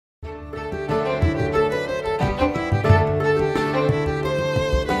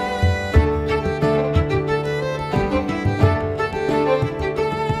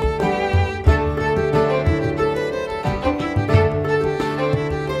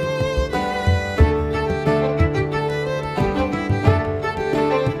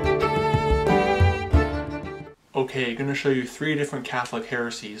I'm going to show you 3 different Catholic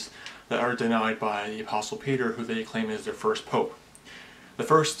heresies that are denied by the Apostle Peter, who they claim is their first pope. The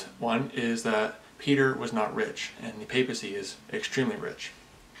first one is that Peter was not rich, and the papacy is extremely rich.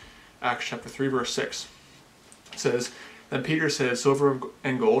 Acts chapter 3 verse 6 says, Then Peter said, Silver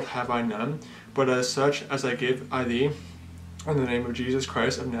and gold have I none, but as such as I give I thee, in the name of Jesus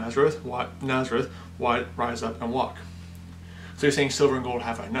Christ of Nazareth, why rise up and walk. So he's saying, silver and gold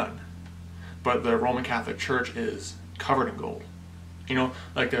have I none. But the Roman Catholic Church is covered in gold. You know,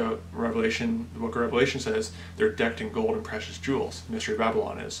 like the book of Revelation says, they're decked in gold and precious jewels. The mystery of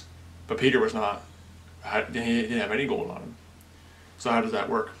Babylon is. But Peter was not, he didn't have any gold on him. So how does that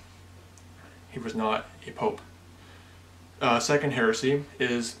work? He was not a pope. Second heresy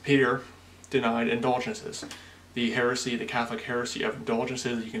is Peter denied indulgences. The Catholic heresy of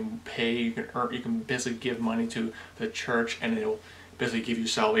indulgences, you can pay, you can earn, you can basically give money to the church and it'll basically give you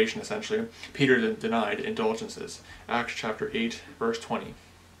salvation essentially. Peter denied indulgences. Acts chapter 8 verse 20.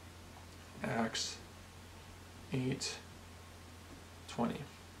 Acts 8:20.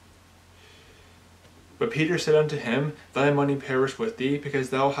 But Peter said unto him, Thy money perish with thee,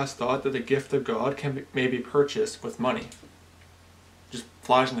 because thou hast thought that the gift of God may be purchased with money. Just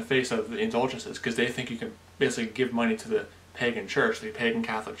flies in the face of the indulgences, because they think you can basically give money to the pagan church, the pagan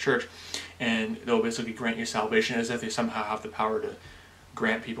Catholic Church, and they'll basically grant you salvation as if they somehow have the power to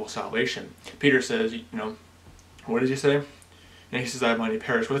grant people salvation. Peter says, you know, what does he say? And he says, Thy money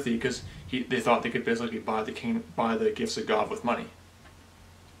perish with thee, because they thought they could basically buy the gifts of God with money.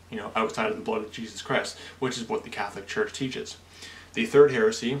 You know, outside of the blood of Jesus Christ, which is what the Catholic Church teaches. The third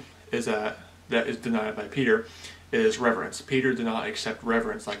heresy is that is denied by Peter is reverence. Peter did not accept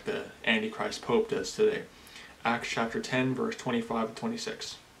reverence like the Antichrist Pope does today. Acts chapter 10 verse 25 and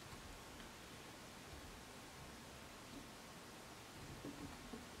 26.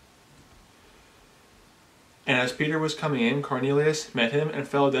 And as Peter was coming in, Cornelius met him and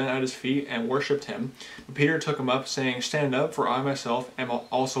fell down at his feet and worshipped him. But Peter took him up, saying, Stand up, for I myself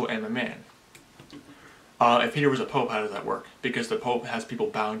also am a man. If Peter was a pope, how does that work? Because the pope has people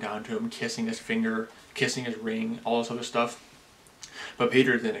bowing down to him, kissing his finger, kissing his ring, all this other stuff. But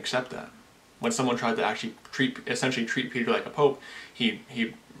Peter didn't accept that. When someone tried to actually essentially treat Peter like a pope, he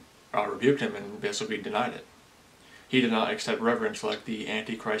rebuked him and basically denied it. He did not accept reverence like the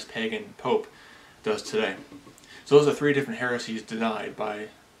Antichrist pagan pope does today. So those are 3 different heresies denied by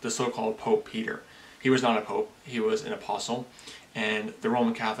the so-called Pope Peter. He was not a pope, he was an apostle, and the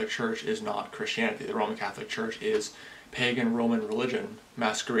Roman Catholic Church is not Christianity. The Roman Catholic Church is pagan Roman religion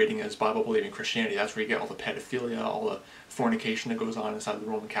masquerading as Bible-believing Christianity. That's where you get all the pedophilia, all the fornication that goes on inside the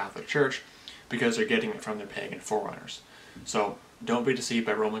Roman Catholic Church, because they're getting it from their pagan forerunners. So don't be deceived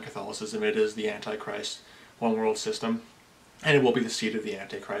by Roman Catholicism. It is the Antichrist one world system, and it will be the seed of the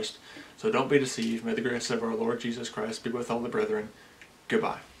Antichrist. So don't be deceived. May the grace of our Lord Jesus Christ be with all the brethren.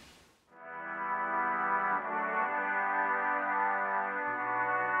 Goodbye.